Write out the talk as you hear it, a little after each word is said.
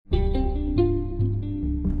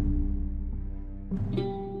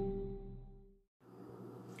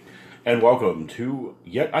and welcome to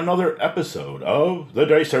yet another episode of The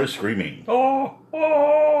Dice Are Screaming.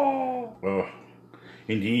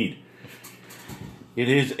 Indeed. It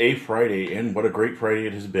is a Friday, and what a great Friday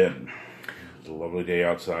it has been. It's a lovely day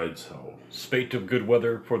outside, so... Spate of good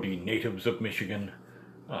weather for the natives of Michigan.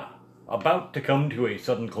 About to come to a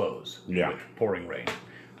sudden close with pouring rain.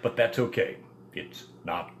 But that's okay. It's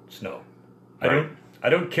not snow. Right. I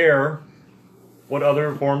don't care what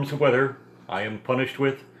other forms of weather I am punished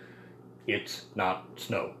with. It's not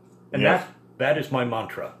snow. And that is my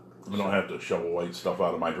mantra. I don't have to shovel white stuff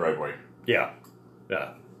out of my driveway. Yeah.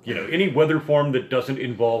 Any weather form that doesn't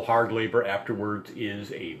involve hard labor afterwards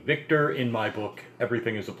is a victor in my book.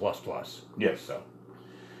 Everything is a plus. Yes. So.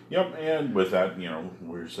 Yep, and with that,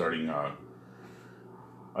 we're starting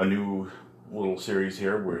a new little series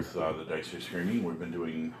here with The Dice Are Screaming. We've been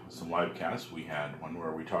doing some live casts. We had one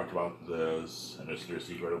where we talked about the sinister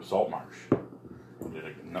secret of Saltmarsh. We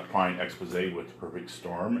did a fine expose with Perfect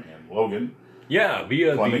Storm and Logan. Yeah,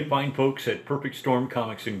 via Fleming. the fine folks at Perfect Storm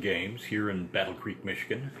Comics and Games here in Battle Creek,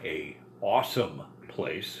 Michigan. A awesome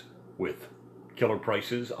place with killer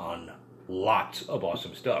prices on lots of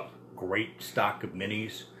awesome stuff. Great stock of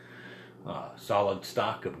minis, solid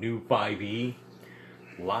stock of new 5e,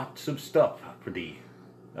 lots of stuff for the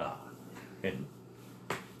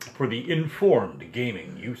informed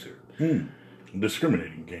gaming user.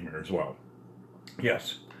 Discriminating gamer as well.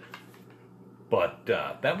 Yes, but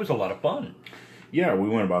that was a lot of fun. Yeah, we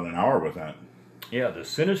went about an hour with that. Yeah, the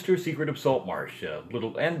sinister secret of Saltmarsh.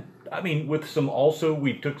 With some also,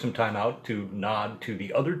 we took some time out to nod to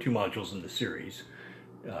the other two modules in the series,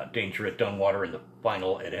 Danger at Dunwater and the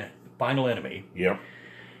Final Enemy. Yep.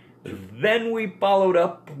 Then we followed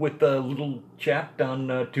up with a little chat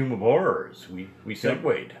on Tomb of Horrors. We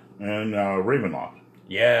segued. And Ravenloft.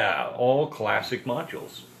 Yeah, all classic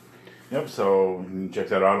modules. Yep, so you can check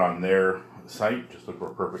that out on their site. Just look for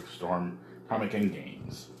Perfect Storm Comic and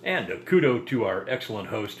Games. And a kudo to our excellent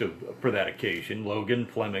host for that occasion, Logan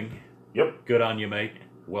Fleming. Yep. Good on you, mate.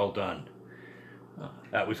 Well done.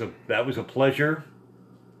 That was a pleasure.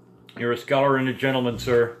 You're a scholar and a gentleman,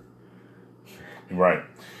 sir. Right.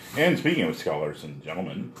 And speaking of scholars and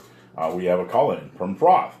gentlemen, we have a call-in from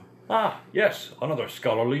Froth. Ah, yes, another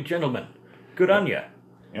scholarly gentleman. Good on you.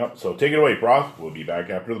 Yep, so take it away, Froth. We'll be back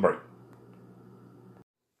after the break.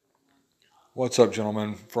 What's up,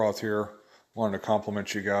 gentlemen? Froth here. Wanted to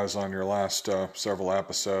compliment you guys on your last several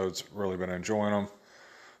episodes. Really been enjoying them.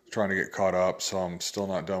 Trying to get caught up, so I'm still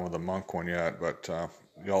not done with the monk one yet, but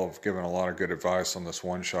y'all have given a lot of good advice on this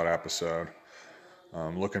one-shot episode.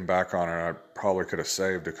 Looking back on it, I probably could have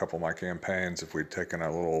saved a couple of my campaigns if we'd taken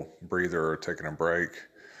a little breather or taken a break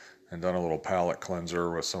and done a little palate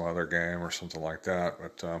cleanser with some other game or something like that.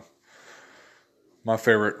 But my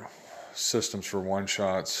favorite systems for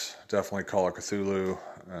one-shots, definitely Call of Cthulhu,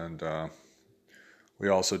 and we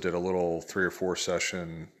also did a little 3 or 4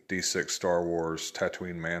 session D6 Star Wars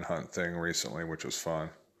Tatooine Manhunt thing recently, which was fun.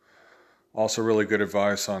 Also really good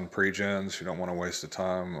advice on pre-gens. You don't want to waste the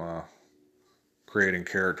time creating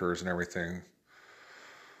characters and everything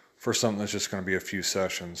for something that's just going to be a few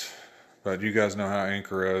sessions. But you guys know how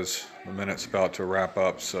Anchor is. The minute's about to wrap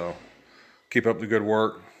up, so keep up the good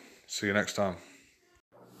work. See you next time.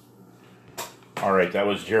 All right, that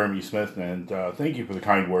was Jeremy Smith, and thank you for the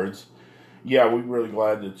kind words. Yeah, we're really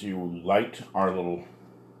glad that you liked our little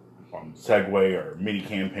segue or mini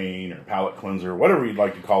campaign or palate cleanser, whatever you'd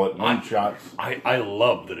like to call it, one-shots. I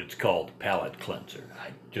love that it's called palate cleanser. I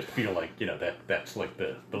just feel like, that's like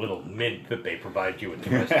the little mint that they provide you at the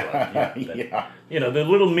restaurant. The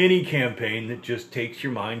little mini campaign that just takes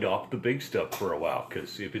your mind off the big stuff for a while.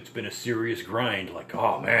 Because if it's been a serious grind, like,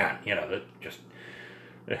 oh man, that just...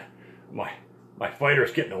 My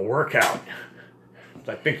fighter's getting a workout.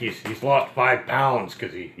 I think he's lost 5 pounds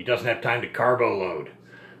because he doesn't have time to carbo load.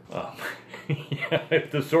 If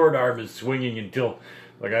the sword arm is swinging until,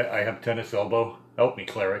 like I have tennis elbow, help me,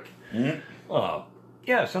 cleric.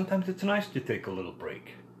 Mm-hmm. Sometimes it's nice to take a little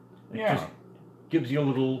break. It just gives you a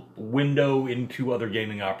little window into other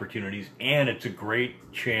gaming opportunities, and it's a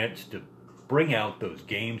great chance to bring out those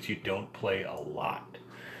games you don't play a lot.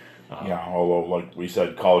 Although, like we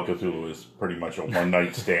said, Call of Cthulhu is pretty much a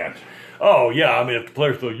one-night stand. Oh, yeah, if the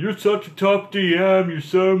players go, you're such a tough DM, you're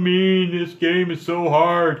so mean, this game is so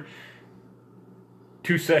hard.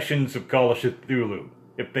 2 sessions of Call of Cthulhu.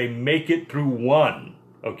 If they make it through 1,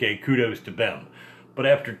 okay, kudos to them. But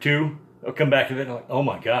after 2, they'll come back to it and like, oh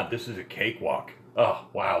my god, this is a cakewalk. Oh,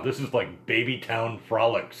 wow, this is like baby town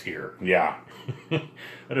frolics here. Yeah.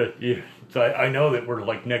 So I know that we're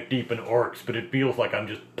like neck deep in orcs, but it feels like I'm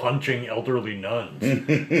just punching elderly nuns.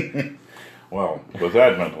 Well, with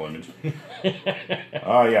that mental image.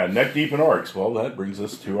 Yeah, neck deep in orcs. Well, that brings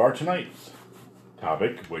us to our tonight's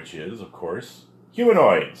topic, which is, of course,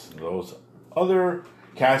 humanoids. Those other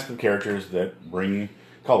cast of characters that bring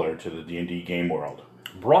color to the D&D game world.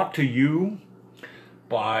 Brought to you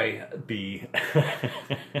by the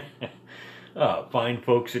fine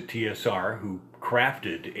folks at TSR who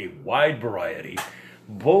crafted a wide variety,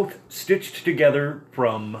 both stitched together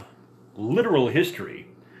from literal history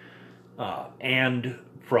and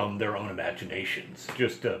from their own imaginations.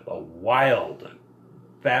 Just a wild,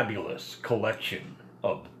 fabulous collection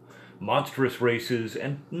of monstrous races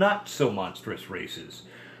and not so monstrous races,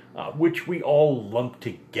 which we all lump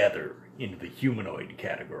together into the humanoid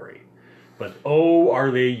category. But oh,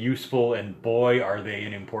 are they useful, and boy, are they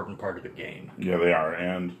an important part of the game. Yeah, they are.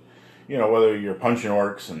 And, whether you're punching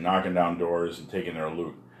orcs and knocking down doors and taking their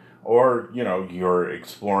loot, or, you're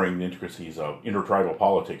exploring the intricacies of intertribal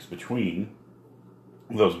politics between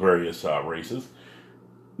those various races,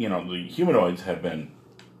 the humanoids have been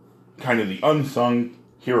kind of the unsung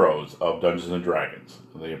heroes of Dungeons and Dragons.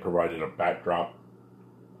 They have provided a backdrop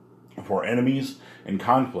for enemies and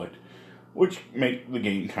conflict, which make the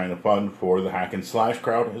game kind of fun for the hack and slash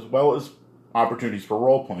crowd, as well as opportunities for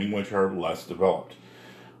role playing, which are less developed.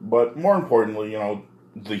 But more importantly,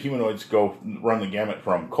 the humanoids run the gamut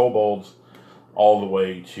from kobolds all the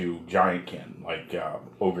way to giantkin, like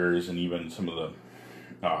ogres and even some of the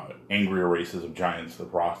angrier races of giants, the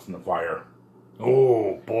frost and the fire.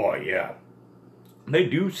 Oh boy, yeah. They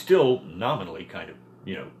do still nominally kind of,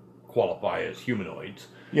 qualify as humanoids.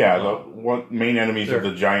 Yeah, the main enemies of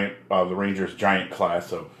the Rangers' giant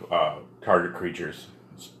class of target creatures,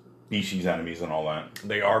 species enemies, and all that.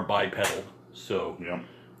 They are bipedal, so Yep.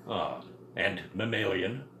 And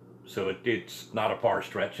mammalian, so it's not a far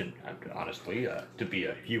stretch. And honestly, to be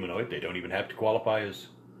a humanoid, they don't even have to qualify as,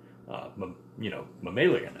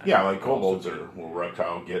 mammalian. Yeah, like kobolds or little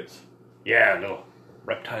reptile gits. Yeah, no,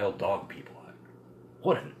 reptile dog people.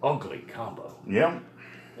 What an ugly combo. Yeah.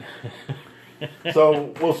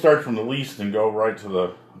 So we'll start from the least and go right to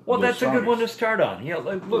the. Well, the that's strongest. a good one to start on. Yeah,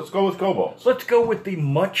 Let's go with kobolds. Let's go with the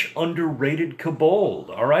much underrated kobold.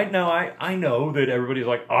 All right, now I know that everybody's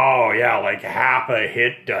like, oh yeah, like half a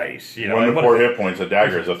hit dice. 1 to 4 hit points. A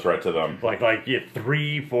dagger is a threat to them. Like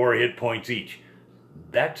 3-4 hit points each.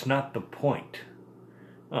 That's not the point.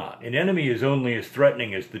 An enemy is only as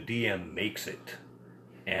threatening as the DM makes it,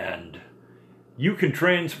 and you can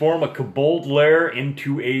transform a kobold lair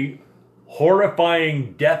into a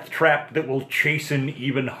horrifying death trap that will chasten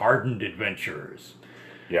even hardened adventurers.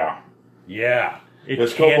 Yeah. Yeah, it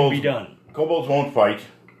can be done. Kobolds won't fight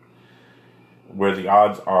where the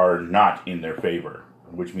odds are not in their favor,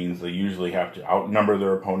 which means they usually have to outnumber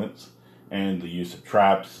their opponents, and the use of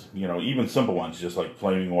traps, even simple ones, just like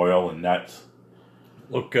flaming oil and nets.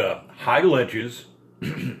 Look, high ledges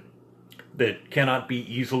that cannot be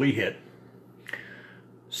easily hit,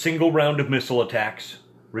 single round of missile attacks,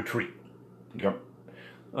 retreat. Yep.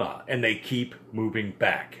 And they keep moving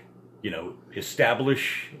back.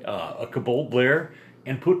 Establish a kobold lair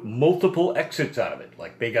and put multiple exits out of it.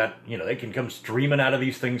 Like they can come streaming out of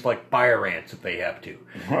these things like fire ants if they have to.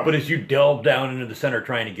 Huh. But as you delve down into the center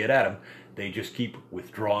trying to get at them, they just keep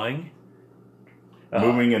withdrawing.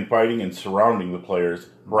 Moving and fighting and surrounding the players,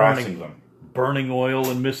 harassing them. Burning oil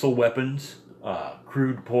and missile weapons,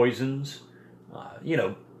 crude poisons.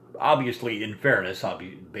 Obviously, in fairness,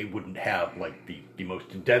 they wouldn't have like the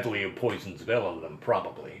most deadly of poisons available to them,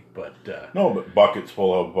 probably. But No, but buckets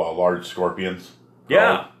full of large scorpions.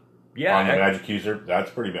 Yeah. On the magic user,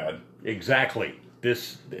 that's pretty bad. Exactly.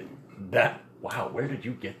 Wow, where did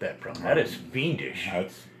you get that from? That is fiendish.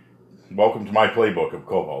 That's welcome to my playbook of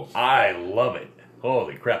kobolds. I love it.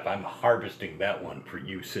 Holy crap, I'm harvesting that one for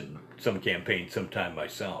use in some campaign sometime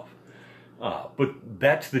myself. But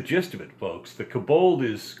that's the gist of it, folks. The kobold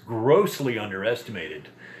is grossly underestimated,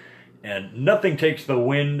 and nothing takes the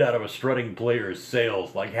wind out of a strutting player's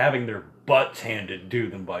sails like having their butts handed to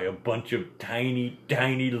them by a bunch of tiny,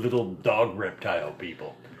 tiny little dog reptile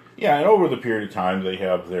people. Yeah, and over the period of time, they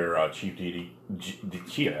have their chief deity,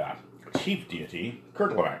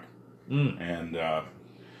 Kurtlevac. And,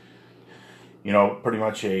 pretty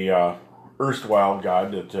much a erstwhile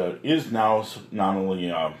god that is now not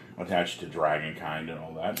only attached to dragonkind and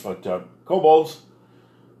all that, but kobolds,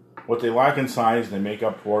 what they lack in size, they make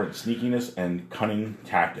up for in sneakiness and cunning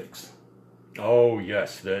tactics. Oh,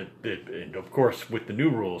 yes. And of course, with the new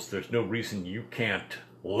rules, there's no reason you can't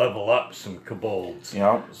level up some kobolds.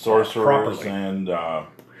 Sorcerers and,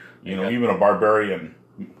 even a barbarian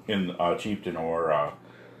in chieftain or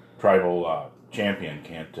tribal champion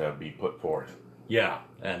can't be put forth. Yeah,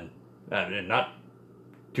 and And not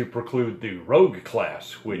to preclude the rogue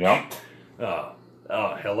class, which, Yep.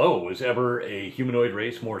 hello, was ever a humanoid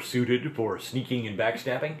race more suited for sneaking and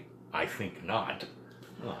backstabbing? I think not.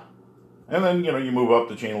 And then, you move up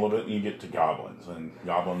the chain a little bit and you get to goblins. And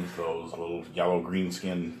goblins, those little yellow-green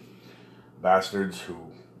skinned bastards who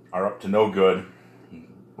are up to no good,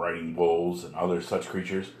 riding wolves and other such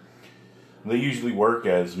creatures. They usually work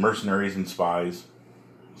as mercenaries and spies,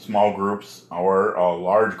 small groups or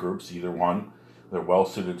large groups, either one. They're well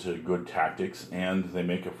suited to good tactics, and they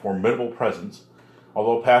make a formidable presence.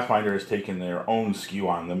 Although Pathfinder has taken their own skew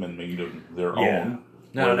on them and made them their own.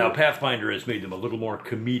 Now Pathfinder has made them a little more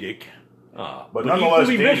comedic. But nonetheless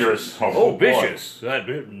equally dangerous. Vicious. Oh, vicious.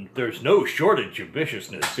 There's no shortage of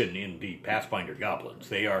viciousness in the Pathfinder goblins.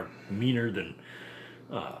 They are meaner than,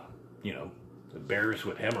 the bears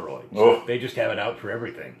with hemorrhoids. Oh. They just have it out for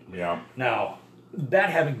everything. Yeah. Now, that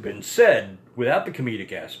having been said, without the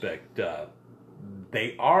comedic aspect,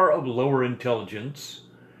 they are of lower intelligence.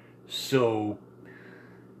 So,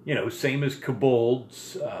 same as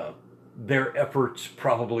kobolds, their efforts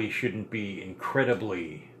probably shouldn't be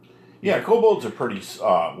incredibly... Yeah, kobolds are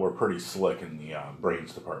were pretty slick in the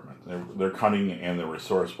brains department. They're cunning and they're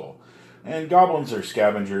resourceful, and goblins are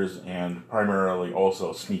scavengers and primarily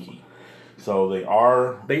also sneaky. So they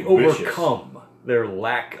vicious. Overcome their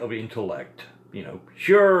lack of intellect.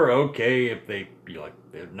 Sure, okay, if they're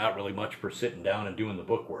not really much for sitting down and doing the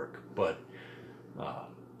bookwork, but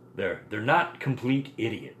they're not complete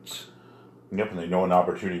idiots. Yep, and they know an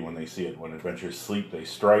opportunity when they see it. When adventurers sleep, they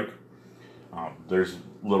strike. There's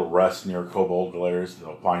little rests near kobold lairs.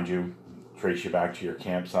 They'll find you, trace you back to your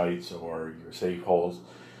campsites or your safe holes,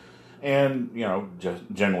 and, just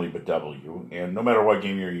generally bedevil you. And no matter what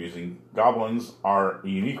game you're using, goblins are a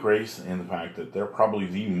unique race in the fact that they're probably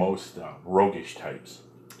the most roguish types.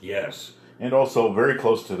 Yes. And also very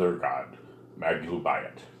close to their god,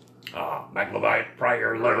 Maglubayat. Maglubayat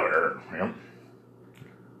Prior Leather. Yep.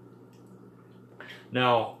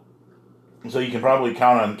 Now... So you can probably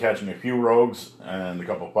count on catching a few rogues and a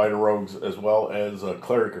couple of fighter rogues, as well as a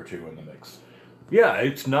cleric or two in the mix. Yeah,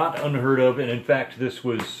 it's not unheard of, and in fact, this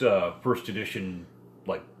was first edition,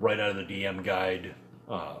 right out of the DM guide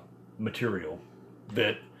material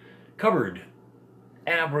that covered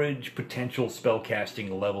average potential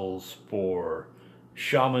spellcasting levels for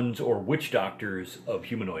shamans or witch doctors of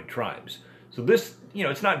humanoid tribes. So this,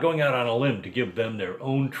 it's not going out on a limb to give them their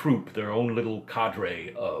own troop, their own little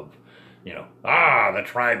cadre of, the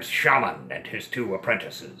tribe's shaman and his 2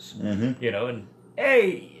 apprentices. Mm-hmm. And,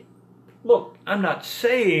 hey, look, I'm not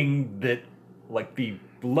saying that, the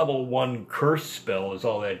level 1 curse spell is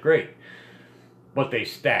all that great, but they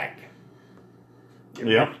stack.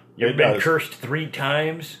 Yeah. You've been cursed 3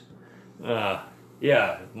 times? -3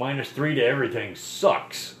 to everything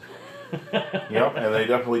sucks. Yep, and they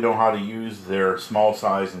definitely know how to use their small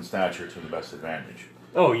size and stature to the best advantage.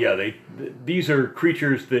 Oh yeah, these are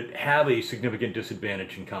creatures that have a significant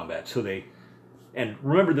disadvantage in combat. So and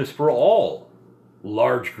remember this for all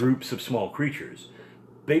large groups of small creatures,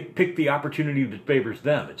 they pick the opportunity that favors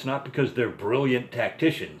them. It's not because they're brilliant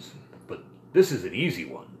tacticians, but this is an easy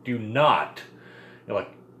one. Do not,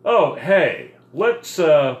 oh hey, let's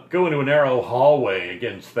go into a narrow hallway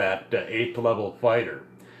against that 8th level fighter.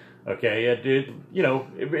 Okay,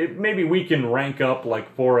 maybe we can rank up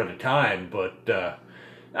 4 at a time, but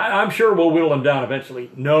I'm sure we'll whittle them down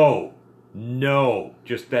eventually. No,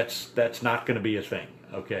 just that's not going to be a thing.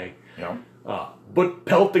 Okay. Yeah. But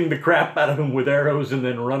pelting the crap out of them with arrows and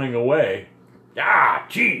then running away.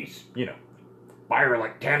 Geez,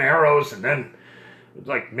 fire 10 arrows and then it's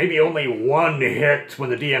maybe only 1 hit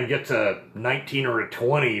when the DM gets a 19 or a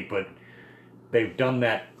 20, but they've done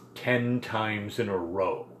that 10 times in a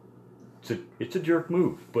row. It's a jerk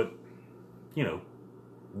move, but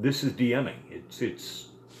this is DMing. It's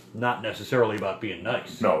not necessarily about being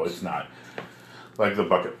nice. No, it's not. Like the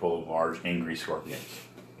bucket full of large, angry scorpions.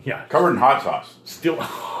 Yeah. Covered in hot sauce. Still.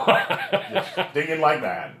 Just stinging like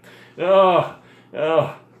that.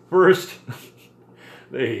 First,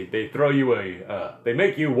 they throw you they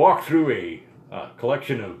make you walk through a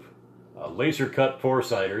collection of laser-cut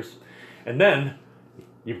four-siders, and then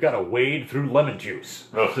you've got to wade through lemon juice.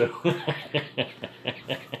 Oh. So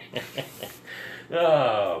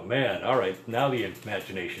oh, man. All right. Now the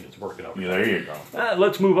imagination is working over. Yeah, there you go.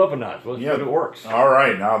 Let's move up a notch. Let's go to orcs. All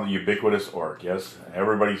right. Now the ubiquitous orc. Yes.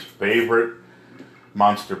 Everybody's favorite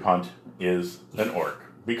monster punt is an orc.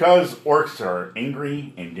 Because orcs are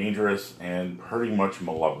angry and dangerous and pretty much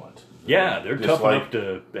malevolent. Yeah, they're tough enough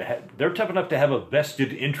to have a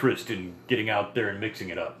vested interest in getting out there and mixing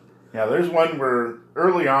it up. Yeah, there's one where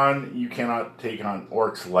early on you cannot take on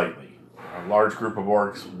orcs lightly. A large group of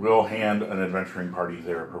orcs will hand an adventuring party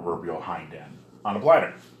their proverbial hind end on a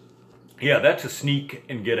platter. Yeah, that's a sneak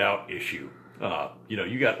and get out issue.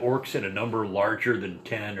 You got orcs in a number larger than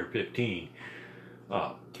 10 or 15.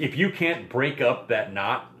 If you can't break up that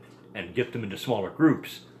knot and get them into smaller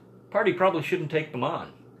groups, party probably shouldn't take them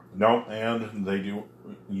on. No, and they do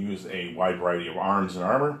use a wide variety of arms and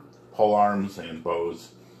armor, pole arms and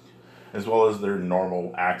bows, as well as their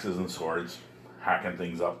normal axes and swords, hacking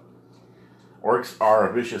things up. Orcs are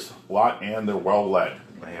a vicious lot, and they're well led.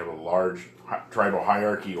 They have a large tribal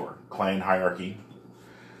hierarchy or clan hierarchy.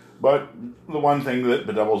 But the one thing that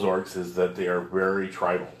bedevils orcs is that they are very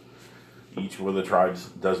tribal. Each of the tribes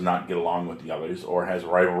does not get along with the others, or has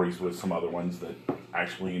rivalries with some other ones that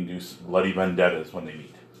actually induce bloody vendettas when they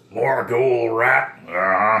meet. More gold, rat.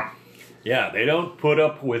 Yeah, they don't put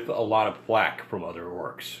up with a lot of flack from other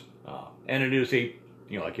orcs. And it is if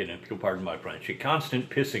you'll pardon my French, a constant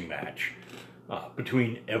pissing match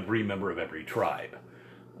between every member of every tribe.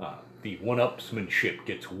 The one-upsmanship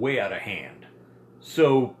gets way out of hand.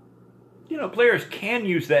 So, players can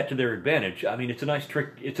use that to their advantage. I mean, it's a nice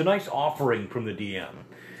trick. It's a nice offering from the DM.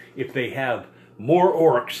 If they have more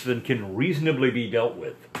orcs than can reasonably be dealt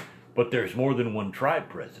with, but there's more than one tribe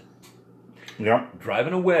present. Yeah.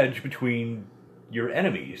 Driving a wedge between your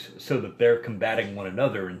enemies so that they're combating one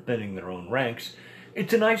another and thinning their own ranks,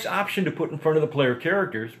 it's a nice option to put in front of the player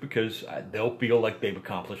characters because they'll feel like they've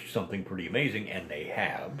accomplished something pretty amazing, and they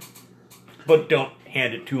have. But don't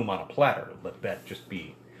hand it to them on a platter. Let that just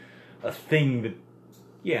be a thing that,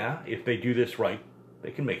 if they do this right,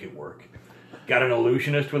 they can make it work. Got an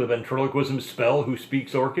illusionist with a ventriloquism spell who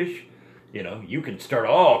speaks Orcish? You can start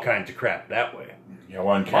all kinds of crap that way. Yeah,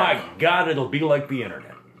 one can. My God, it'll be like the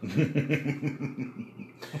internet.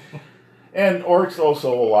 And orcs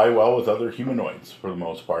also ally well with other humanoids, for the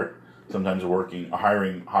most part. Sometimes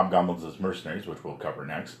hiring hobgoblins as mercenaries, which we'll cover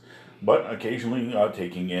next. But occasionally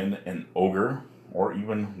taking in an ogre, or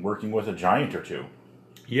even working with a giant or two.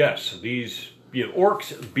 Yes, these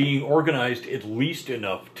orcs being organized at least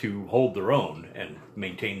enough to hold their own and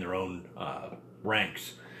maintain their own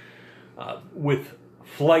ranks. With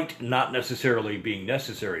flight not necessarily being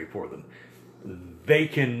necessary for them, they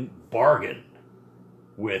can bargain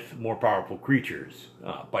with more powerful creatures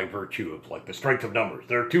by virtue of the strength of numbers.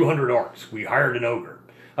 There are 200 orcs. We hired an ogre.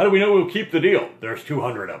 How do we know we'll keep the deal? There's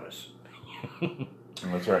 200 of us.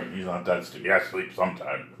 That's right. He's not that stupid. He has to sleep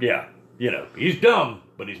sometime. Yeah. He's dumb,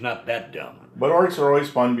 but he's not that dumb. But orcs are always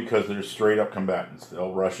fun because they're straight up combatants.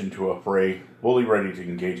 They'll rush into a fray fully ready to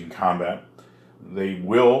engage in combat. They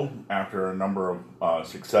will, after a number of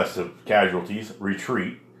successive casualties,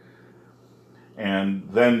 retreat and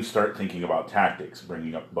then start thinking about tactics,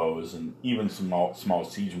 bringing up bows and even small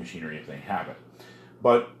siege machinery if they have it.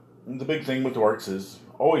 But the big thing with orcs is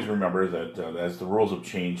always remember that as the rules have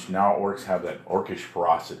changed, now orcs have that orcish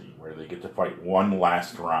ferocity where they get to fight one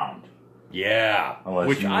last round. Yeah,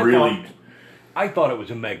 Unless I thought it was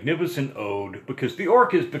a magnificent ode because the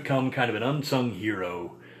orc has become kind of an unsung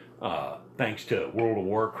hero thanks to World of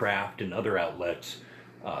Warcraft and other outlets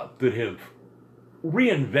that have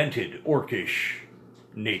reinvented orcish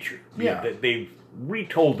nature. Yeah. They've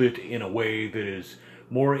retold it in a way that is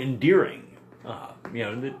more endearing.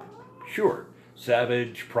 Sure,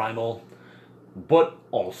 savage, primal, but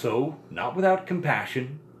also not without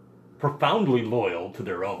compassion, profoundly loyal to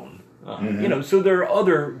their own. So there are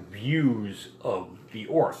other views of the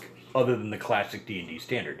orc other than the classic D&D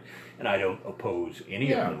standard. And I don't oppose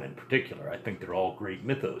any of them in particular. I think they're all great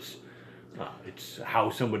mythos. It's how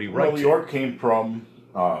somebody writes the orc came from...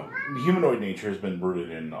 the humanoid nature has been rooted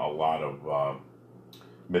in a lot of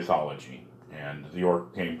mythology. And the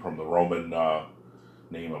orc came from the Roman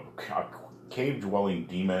name of a cave-dwelling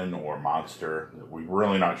demon or monster. We're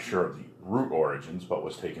really not sure of the root origins, but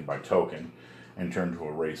was taken by Tolkien and turned to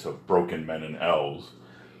a race of broken men and elves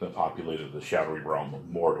that populated the shadowy realm of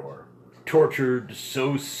Mordor. Tortured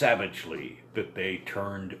so savagely that they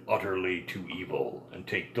turned utterly to evil and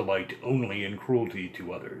take delight only in cruelty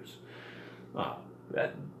to others.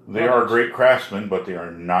 They are great craftsmen, but they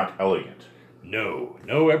are not elegant.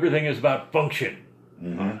 No, everything is about function,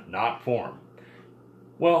 not form.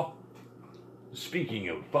 Well, speaking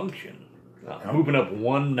of function, moving up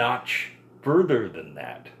one notch further than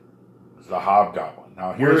that. The hobgoblin.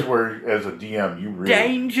 Now here's where, as a DM, you really...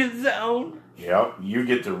 Danger zone! Yep, you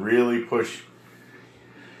get to really push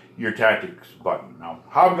your tactics button. Now,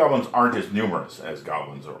 hobgoblins aren't as numerous as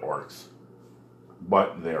goblins or orcs,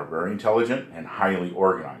 but they are very intelligent and highly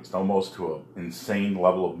organized, almost to an insane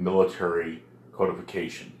level of military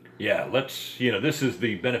codification. Yeah, this is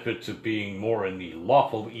the benefits of being more in the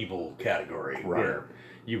lawful evil category, right, where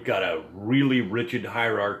You've got a really rigid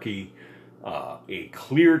hierarchy, a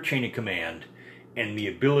clear chain of command, and the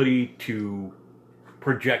ability to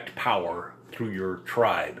project power through your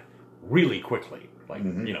tribe really quickly. Like,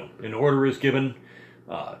 an order is given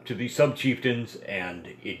to these sub-chieftains,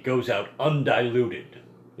 and it goes out undiluted.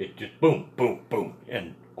 It just boom, boom, boom,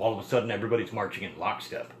 and all of a sudden everybody's marching in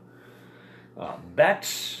lockstep.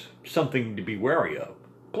 That's something to be wary of.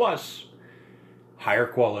 Plus, higher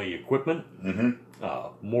quality equipment,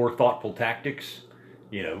 more thoughtful tactics,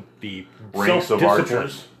 the Ranks of self-discipline.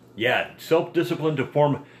 archers. Yeah, self-discipline to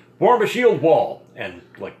form a shield wall, and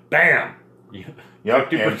like, bam!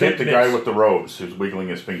 Yep, and hit the miss. guy with the robes who's wiggling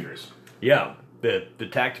his fingers. Yeah, the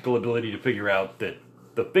tactical ability to figure out that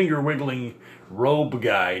the finger-wiggling robe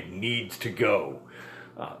guy needs to go.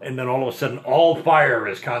 And then all of a sudden, all fire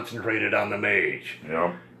is concentrated on the mage.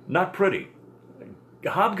 Yep. Not pretty.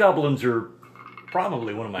 Hobgoblins are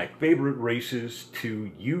probably one of my favorite races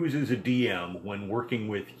to use as a DM when working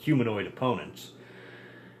with humanoid opponents,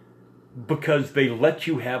 because they let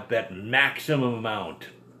you have that maximum amount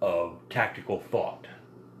of tactical thought.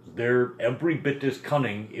 They're every bit as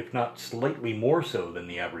cunning, if not slightly more so, than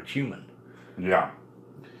the average human. Yeah.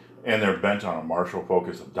 And they're bent on a martial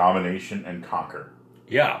focus of domination and conquer.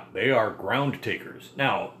 Yeah, they are ground takers.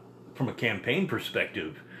 Now, from a campaign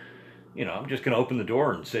perspective, I'm just going to open the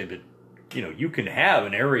door and say that, you can have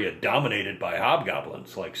an area dominated by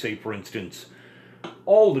hobgoblins. Like, say, for instance,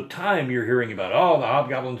 all the time you're hearing about, the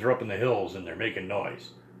hobgoblins are up in the hills and they're making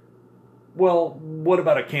noise. Well, what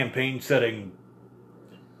about a campaign setting,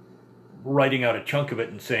 writing out a chunk of it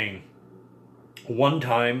and saying, one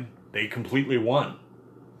time they completely won,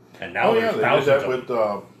 and now there's they thousands did that of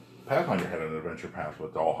them. with Pathfinder had an adventure path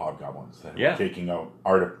with all hobgoblins that Yeah. were taking out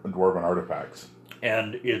dwarven artifacts.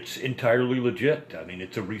 And it's entirely legit. I mean,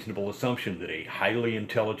 it's a reasonable assumption that a highly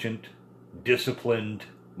intelligent, disciplined,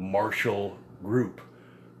 martial group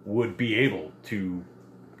would be able to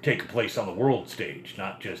take a place on the world stage.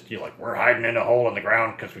 Not just, we're hiding in a hole in the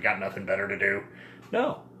ground because we got nothing better to do.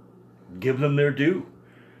 No. Give them their due.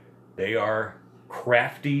 They are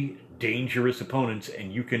crafty, dangerous opponents,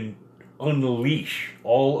 and you can unleash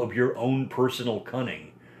all of your own personal cunning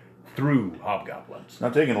through hobgoblins. Now,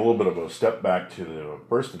 taking a little bit of a step back to the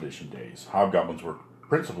first edition days, hobgoblins were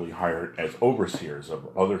principally hired as overseers of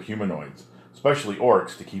other humanoids, especially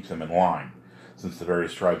orcs, to keep them in line. Since the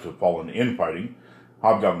various tribes would fall into infighting,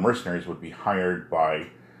 hobgoblin mercenaries would be hired by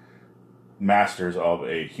masters of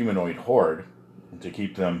a humanoid horde to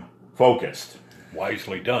keep them focused.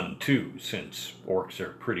 Wisely done, too, since orcs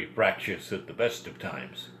are pretty fractious at the best of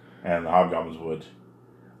times. And the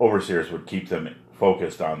overseers would keep them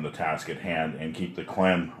focused on the task at hand and keep the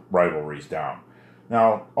clan rivalries down.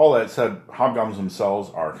 Now, all that said, hobgoblins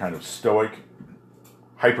themselves are kind of stoic,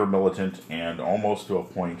 hyper-militant, and almost to a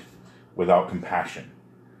point without compassion.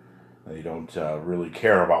 They don't really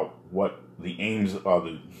care about what the aims of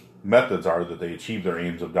the methods are that they achieve their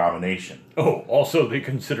aims of domination. Oh, also they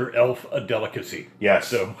consider elf a delicacy. Yes,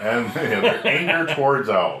 So. and their anger towards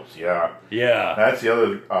elves, yeah. Yeah. That's the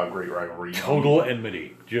other great rivalry. Total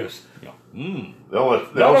enmity. Just, They'll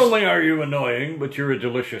not only are you annoying, but you're a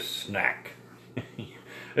delicious snack.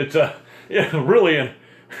 It's really a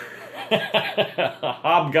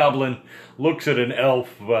hobgoblin looks at an elf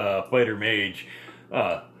fighter mage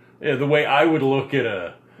the way I would look at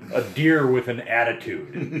a deer with an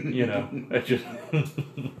attitude. It's just,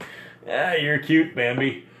 you're cute,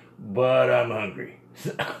 Bambi, but I'm hungry.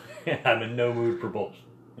 I'm in no mood for bullshit.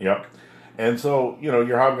 Yep. And so,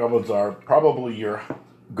 your hobgoblins are probably your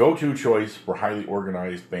go-to choice for highly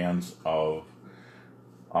organized bands of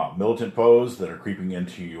militant foes that are creeping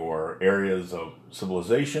into your areas of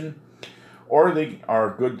civilization, or they are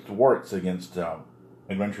good thwarts against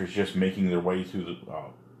adventurers just making their way through the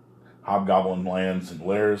hobgoblin lands and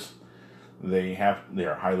lairs. They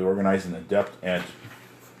are highly organized and adept at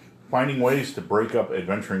finding ways to break up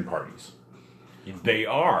adventuring parties. They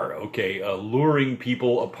are, luring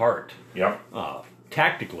people apart. Yep.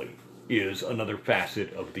 Tactically is another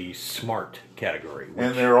facet of the smart category.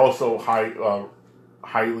 And they're also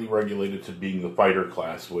highly regulated to being the fighter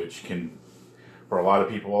class, which can, for a lot of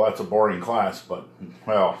people, well, that's a boring class, but,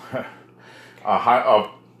 well, a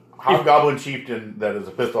hobgoblin chieftain that is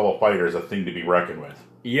a 5th level fighter is a thing to be reckoned with.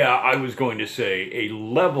 Yeah, I was going to say a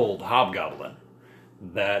leveled hobgoblin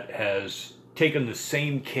that has taken the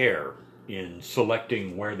same care in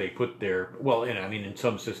selecting where they put their, in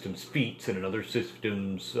some systems feats and in other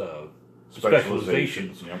systems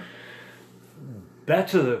specializations. Yep.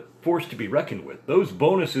 That's a force to be reckoned with. Those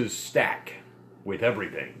bonuses stack with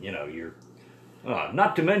everything. Your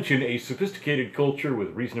Not to mention a sophisticated culture with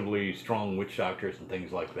reasonably strong witch doctors and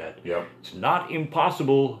things like that. Yep. It's not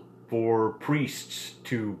impossible for priests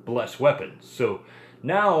to bless weapons. So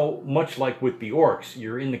now, much like with the orcs,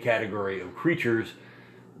 you're in the category of creatures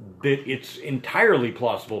that it's entirely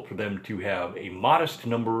plausible for them to have a modest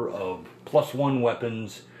number of +1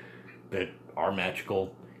 weapons that are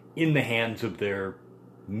magical in the hands of their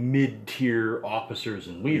mid-tier officers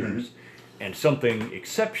and leaders, and something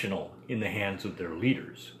exceptional in the hands of their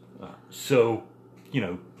leaders. So,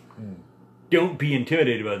 don't be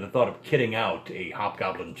intimidated by the thought of kitting out a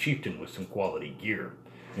hobgoblin chieftain with some quality gear.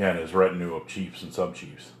 Yeah, and his retinue of chiefs and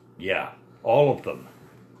sub-chiefs. Yeah, all of them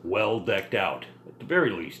well decked out. At the very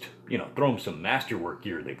least, throw them some masterwork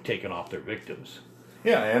gear they've taken off their victims.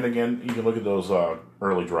 Yeah, and again, you can look at those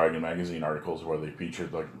early Dragon magazine articles where they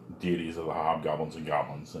featured the deities of the hobgoblins and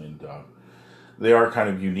goblins, and they are kind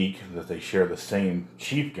of unique that they share the same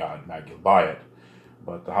chief god, Maglabiat,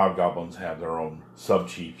 but the hobgoblins have their own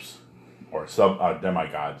sub-chiefs or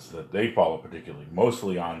demigods that they follow particularly,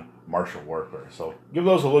 mostly on martial warfare. So give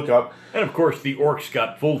those a look up. And of course, the orcs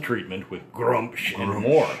got full treatment with Grumpsh and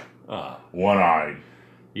more. One-eyed.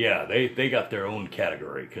 Yeah, they got their own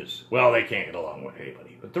category because, well, they can't get along with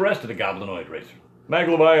anybody. But the rest of the goblinoid race,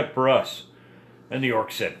 Maglabiat for us. And the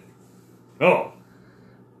orc said, "Oh,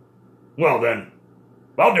 well then,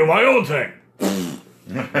 I'll do my own thing."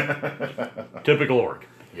 Typical orc.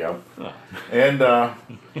 Yep. And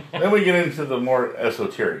then we get into the more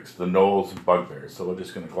esoterics, the gnolls and bugbears. So we're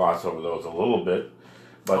just going to gloss over those a little bit.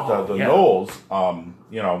 But the gnolls,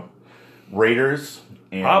 raiders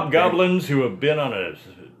and hobgoblins who have been on a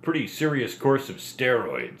pretty serious course of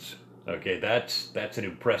steroids. Okay, that's an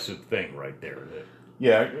impressive thing right there.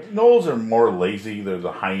 Yeah, gnolls are more lazy. They're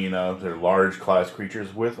the hyena. They're large class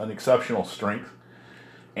creatures with an exceptional strength,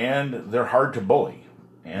 and they're hard to bully.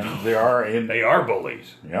 And they are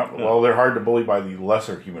bullies. Yeah, well, they're hard to bully by the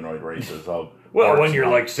lesser humanoid races of. Well, when you're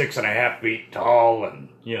like 6.5 feet tall, and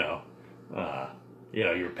you're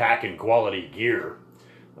packing quality gear.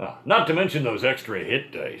 Not to mention those extra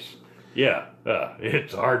hit dice. Yeah,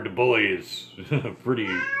 it's hard to bully is a pretty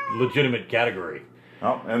legitimate category.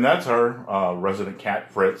 Oh, and that's our resident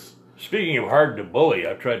cat, Fritz. Speaking of hard to bully,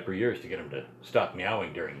 I've tried for years to get him to stop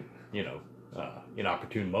meowing during,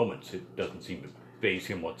 inopportune moments. It doesn't seem to faze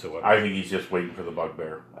him whatsoever. I think he's just waiting for the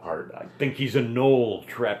bugbear part. I think he's a gnoll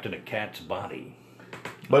trapped in a cat's body.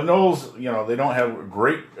 But gnolls, they don't have a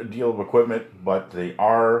great deal of equipment, but they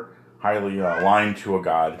are highly aligned to a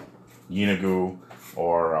god, Yinagu,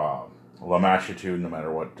 or Lamashitude, no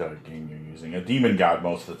matter what game you're using. A demon god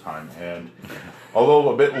most of the time. And although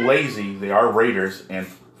a bit lazy, they are raiders and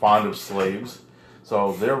fond of slaves.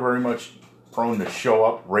 So they're very much prone to show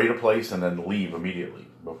up, raid a place, and then leave immediately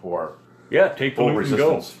before take the full loot and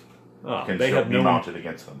go. resistance can be mounted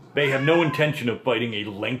against them. They have no intention of fighting a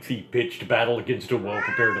lengthy, pitched battle against a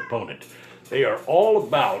well-prepared opponent. They are all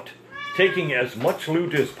about taking as much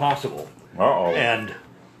loot as possible. Uh-oh. And...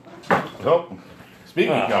 Oh,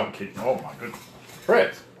 speaking of... Oh, my goodness.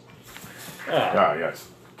 Fritz. Yes.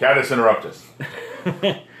 Catus interruptus.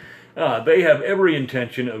 They have every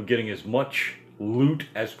intention of getting as much loot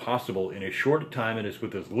as possible in as short a time and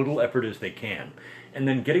with as little effort as they can. And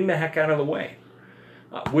then getting the heck out of the way.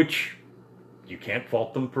 Which you can't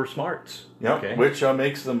fault them for smarts. Yep, okay? Which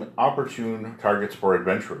makes them opportune targets for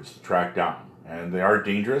adventurers to track down. And they are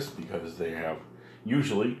dangerous because they have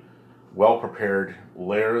usually well-prepared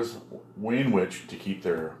lairs in which to keep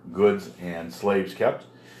their goods and slaves kept.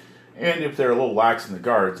 And if they're a little lax in the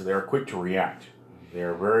guards, they are quick to react. They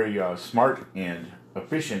are very smart and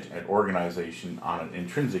efficient at organization on an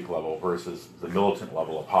intrinsic level versus the militant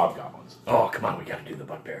level of hobgoblins. Oh, come on, we gotta do the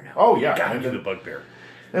bugbear now. Oh, yeah. We gotta do the bugbear.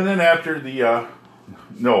 And then after the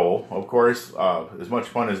gnoll, of course, as much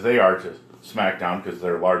fun as they are to smack down, because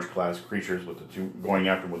they're large class creatures with going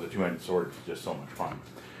after them with a two-handed sword is just so much fun.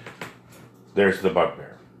 There's the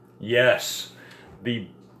bugbear. Yes, the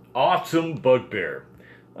awesome bugbear.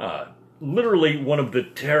 Literally one of the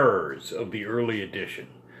terrors of the early edition.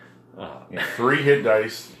 3 hit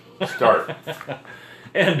dice, start.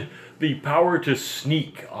 And the power to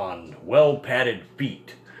sneak on well-padded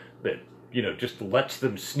feet that, just lets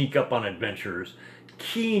them sneak up on adventurers.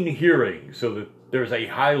 Keen hearing, so that there's a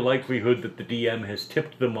high likelihood that the DM has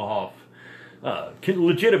tipped them off.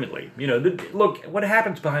 Legitimately, look, what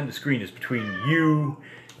happens behind the screen is between you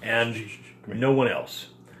and no one else.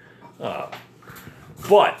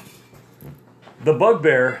 But the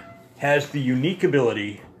bugbear has the unique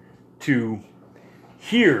ability to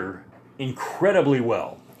hear incredibly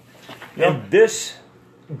well. Yep. And this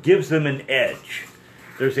gives them an edge.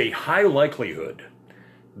 There's a high likelihood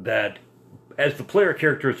that as the player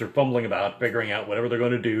characters are fumbling about, figuring out whatever they're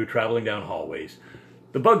going to do, traveling down hallways,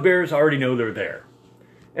 the Bugbears already know they're there.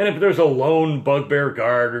 And if there's a lone Bugbear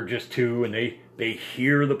guard or just two, and they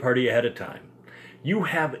hear the party ahead of time, you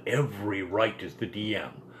have every right as the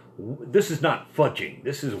DM. This is not fudging.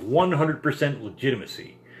 This is 100%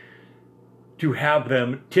 legitimacy. To have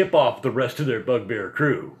them tip off the rest of their Bugbear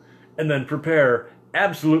crew, and then prepare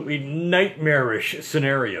absolutely nightmarish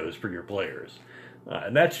scenarios for your players.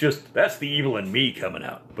 And that's the evil in me coming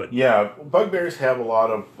out. But yeah, Bugbears have a lot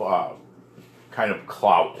of kind of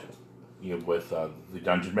clout with the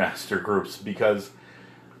Dungeon Master groups because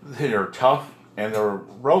they're tough and they're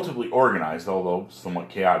relatively organized, although somewhat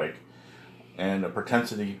chaotic, and a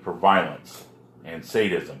propensity for violence and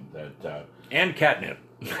sadism that and catnip.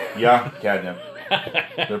 Yeah, catnip.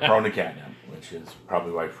 They're prone to catnip, which is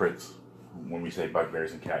probably why Fritz, when we say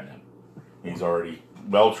Bugbears and catnip, he's already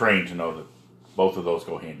well trained to know that both of those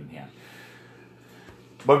go hand in hand.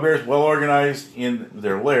 Bugbears well organized in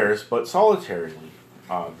their lairs, but solitarily.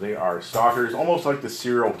 They are stalkers, almost like the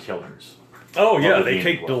serial killers. Oh yeah, they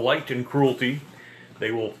take delight in cruelty.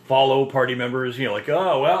 They will follow party members, like,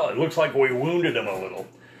 oh well, it looks like we wounded them a little.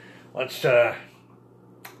 Let's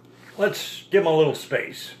give them a little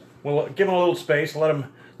space. We'll give them a little space. Let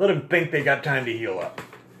them think they got time to heal up.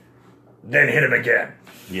 Then hit them again.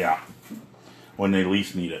 Yeah, when they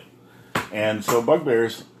least need it. And so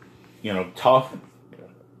Bugbears, tough,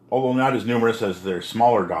 although not as numerous as their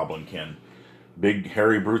smaller goblin kin. Big,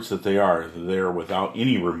 hairy brutes that they are, they're without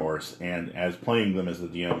any remorse. And as playing them as the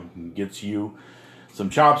DM gets you some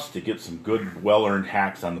chops to get some good, well-earned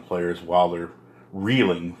hacks on the players while they're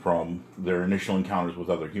reeling from their initial encounters with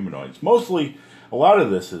other humanoids. Mostly, a lot of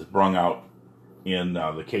this is brung out in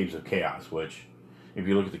the Caves of Chaos, which, if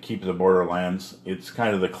you look at the Keep of the Borderlands, it's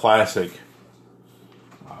kind of the classic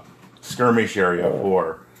skirmish area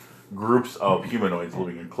for groups of humanoids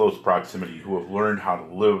living in close proximity who have learned how to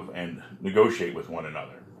live and negotiate with one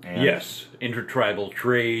another. And yes, intertribal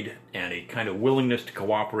trade and a kind of willingness to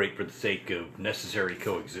cooperate for the sake of necessary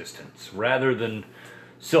coexistence, rather than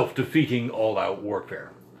self-defeating all-out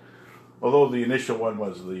warfare. Although the initial one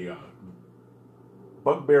was the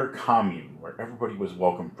Bugbear Commune, where everybody was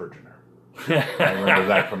welcome for dinner. I remember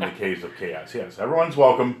that from the Caves of Chaos. Yes, everyone's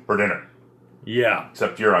welcome for dinner. Yeah.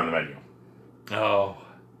 Except you're on the menu. Oh,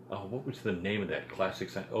 what was the name of that classic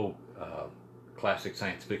classic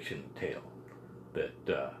science fiction tale? That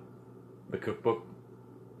the cookbook.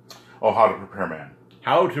 Oh, How to Prepare Man.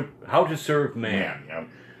 How to serve man. Yeah.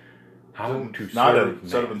 How to not serve a man.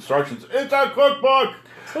 set of instructions. It's a cookbook.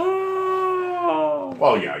 Oh.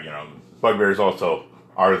 Well, yeah, Bugbears also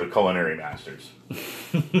are the culinary masters.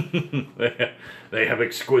 They have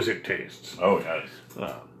exquisite tastes. Oh yes.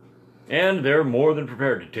 And they're more than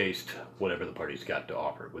prepared to taste whatever the party's got to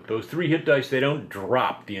offer. With those 3 hit dice, they don't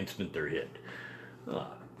drop the instant they're hit.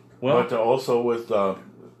 But also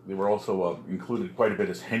they were also included quite a bit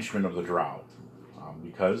as henchmen of the Drow.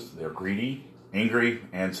 Because they're greedy, angry,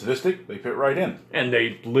 and sadistic, they fit right in. And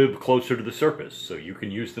they live closer to the surface, so you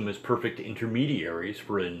can use them as perfect intermediaries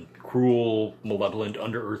for a cruel, malevolent,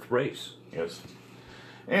 under-earth race. Yes.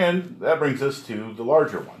 And that brings us to the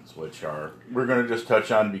larger ones, which we're going to just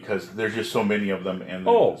touch on because there's just so many of them, and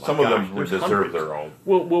some of them would deserve their own.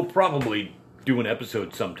 We'll probably do an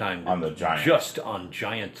episode sometime on the giants, just on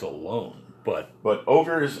giants alone. But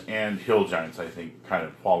ogres and hill giants, I think, kind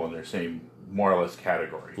of fall in their same more or less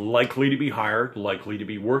category. Likely to be hired, likely to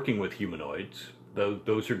be working with humanoids.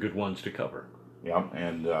 Those are good ones to cover. Yeah,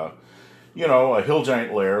 and a hill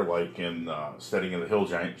giant lair, like in setting of the hill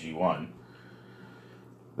giant G1.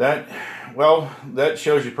 That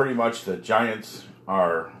shows you pretty much that giants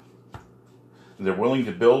they're willing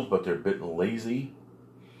to build, but they're a bit lazy,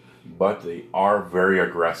 but they are very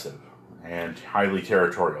aggressive and highly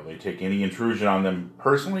territorial. They take any intrusion on them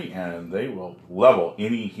personally, and they will level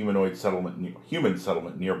any human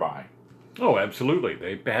settlement nearby. Oh,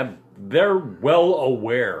 absolutely. They're well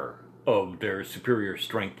aware of their superior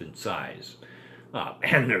strength and size,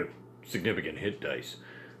 and their significant hit dice.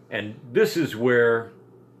 And this is where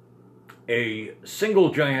a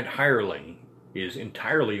single giant hireling is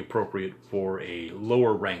entirely appropriate for a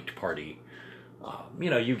lower ranked party.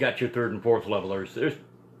 You've got your 3rd and 4th levelers. There's,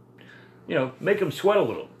 make them sweat a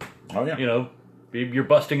little. Oh, yeah. You're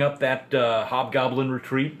busting up that hobgoblin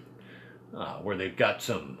retreat where they've got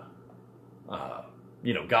some,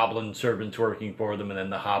 goblin servants working for them, and then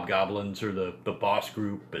the hobgoblins are the boss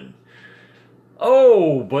group. And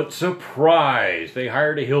oh, but surprise! They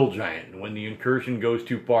hired a hill giant. And when the incursion goes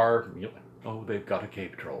too far, they've got a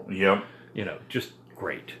cave troll. Yep. Just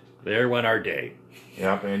great. There went our day.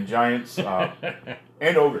 Yep, and giants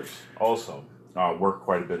and ogres also work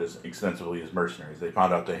quite a bit extensively as mercenaries. They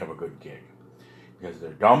found out they have a good gig because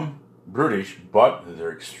they're dumb, brutish, but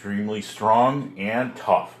they're extremely strong and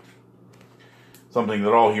tough. Something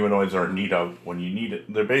that all humanoids are in need of when you need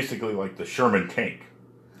it. They're basically like the Sherman tank.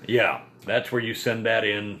 Yeah, that's where you send that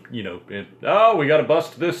in, oh, we got to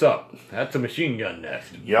bust this up. That's a machine gun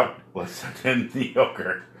nest. Yep, let's send in the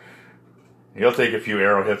ogre. He'll take a few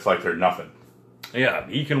arrow hits like they're nothing. Yeah,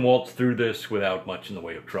 he can waltz through this without much in the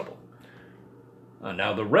way of trouble.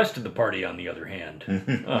 Now, the rest of the party, on the other hand,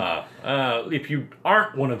 if you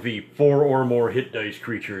aren't one of the 4 or more hit dice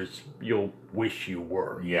creatures, you'll wish you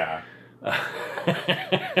were. Yeah.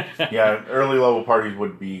 Yeah, early level parties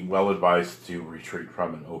would be well advised to retreat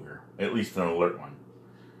from an ogre, at least an alert one.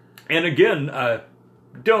 And again,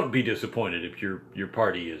 don't be disappointed if your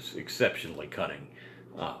party is exceptionally cunning.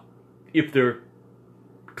 If they're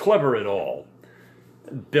clever at all,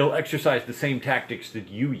 they'll exercise the same tactics that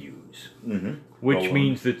you use, which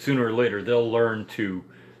means that sooner or later they'll learn to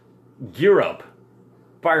gear up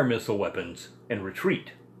fire missile weapons and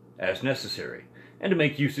retreat as necessary, and to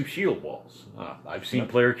make use of shield walls. I've seen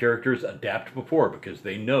player characters adapt before because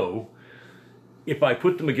they know if I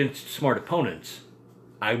put them against smart opponents,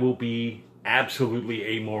 I will be absolutely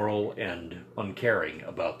amoral and uncaring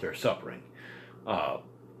about their suffering.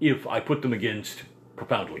 If I put them against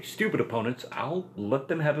profoundly stupid opponents, I'll let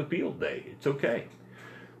them have a field day. It's okay.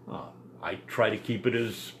 I try to keep it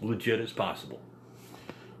as legit as possible.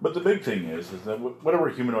 But the big thing is that whatever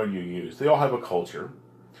humanoid you use, they all have a culture.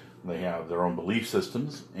 They have their own belief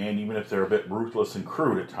systems, and even if they're a bit ruthless and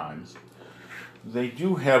crude at times, they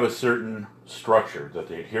do have a certain structure that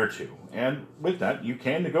they adhere to. And with that, you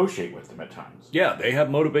can negotiate with them at times. Yeah, they have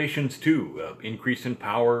motivations too. Increase in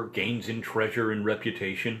power, gains in treasure and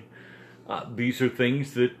reputation. These are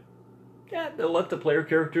things that, they'll let the player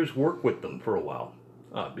characters work with them for a while.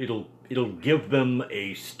 It'll give them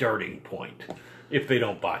a starting point if they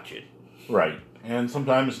don't botch it. Right. And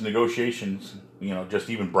sometimes negotiations, just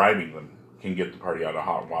even bribing them can get the party out of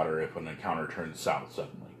hot water if an encounter turns south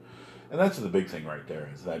suddenly. And that's the big thing right there,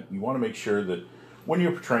 is that you want to make sure that when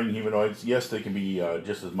you're portraying humanoids, yes, they can be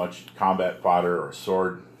just as much combat fodder or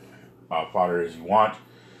sword fodder as you want,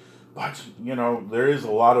 but, there is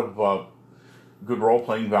a lot of good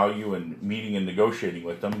role-playing value in meeting and negotiating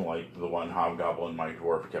with them, like the one hobgoblin my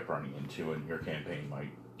dwarf kept running into in your campaign, Mike.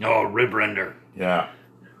 Oh, Ribrender. Yeah.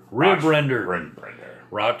 Ribrender.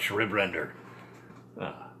 Roch Ribrender.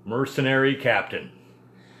 Mercenary captain.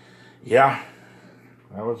 Yeah.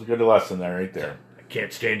 That was a good lesson there, right there. I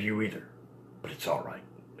can't stand you either, but it's all right.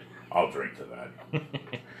 I'll drink to that.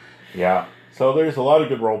 Yeah. So there's a lot of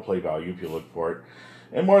good role-play value if you look for it.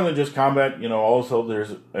 And more than just combat, also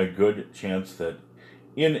there's a good chance that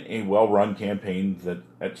in a well-run campaign that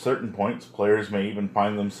at certain points players may even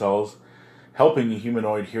find themselves helping a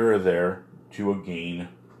humanoid here or there to gain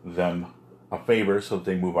them a favor so that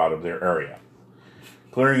they move out of their area.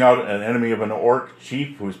 Clearing out an enemy of an orc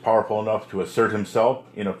chief who's powerful enough to assert himself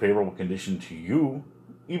in a favorable condition to you,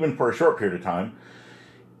 even for a short period of time,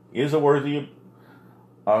 is a worthy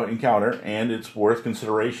encounter, and it's worth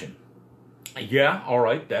consideration. Yeah, all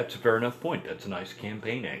right, that's a fair enough point. That's a nice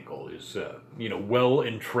campaign angle, is,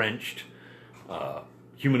 well-entrenched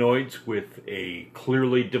humanoids with a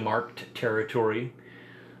clearly demarked territory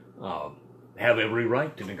have every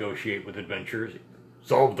right to negotiate with adventurers.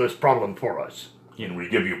 Solve this problem for us. And we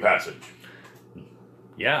give you passage.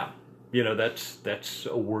 Yeah, that's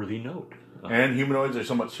a worthy note. And humanoids are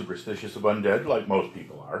somewhat superstitious of undead, like most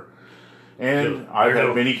people are. And I've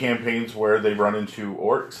had many campaigns where they've run into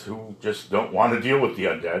orcs who just don't want to deal with the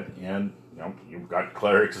undead. And, you've got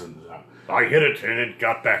clerics and... I hit it and it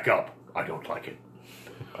got back up. I don't like it.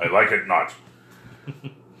 I like it not.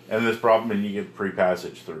 And this problem, and you get free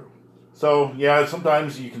passage through. So, yeah,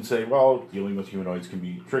 sometimes you can say, well, dealing with humanoids can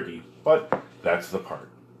be tricky. But that's the part.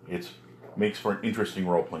 It makes for an interesting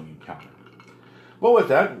role-playing encounter. Well, with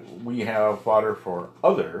that, we have fodder for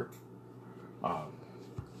other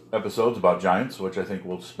episodes about giants, which I think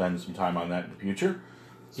we'll spend some time on that in the future.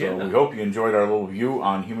 So we hope you enjoyed our little view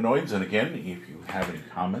on humanoids. And again, if you have any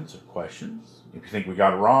comments or questions, if you think we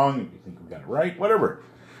got it wrong, if you think we got it right, whatever,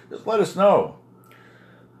 just let us know.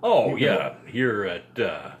 Oh, yeah. Here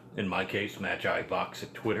at, in my case, Magi Box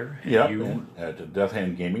at Twitter. Yeah, at Death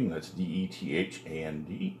Hand Gaming. That's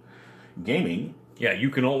DETHAND Gaming. Yeah, you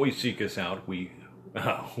can always seek us out. We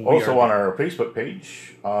also on our Facebook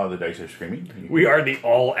page, The Dice Are Screaming. We are the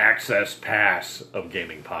all-access pass of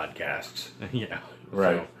gaming podcasts. Yeah.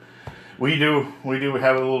 Right. So. We do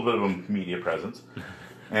have a little bit of a media presence.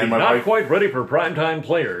 And He's my not wife... quite ready for primetime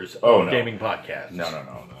players Oh, of no. gaming podcasts.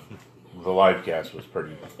 No. The live cast was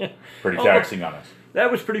pretty taxing on us.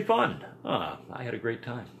 That was pretty fun. I had a great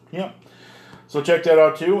time. Yeah. So check that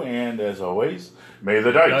out too, and as always, may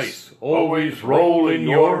the dice Always roll in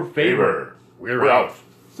your favor. We're out.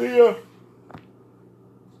 See ya.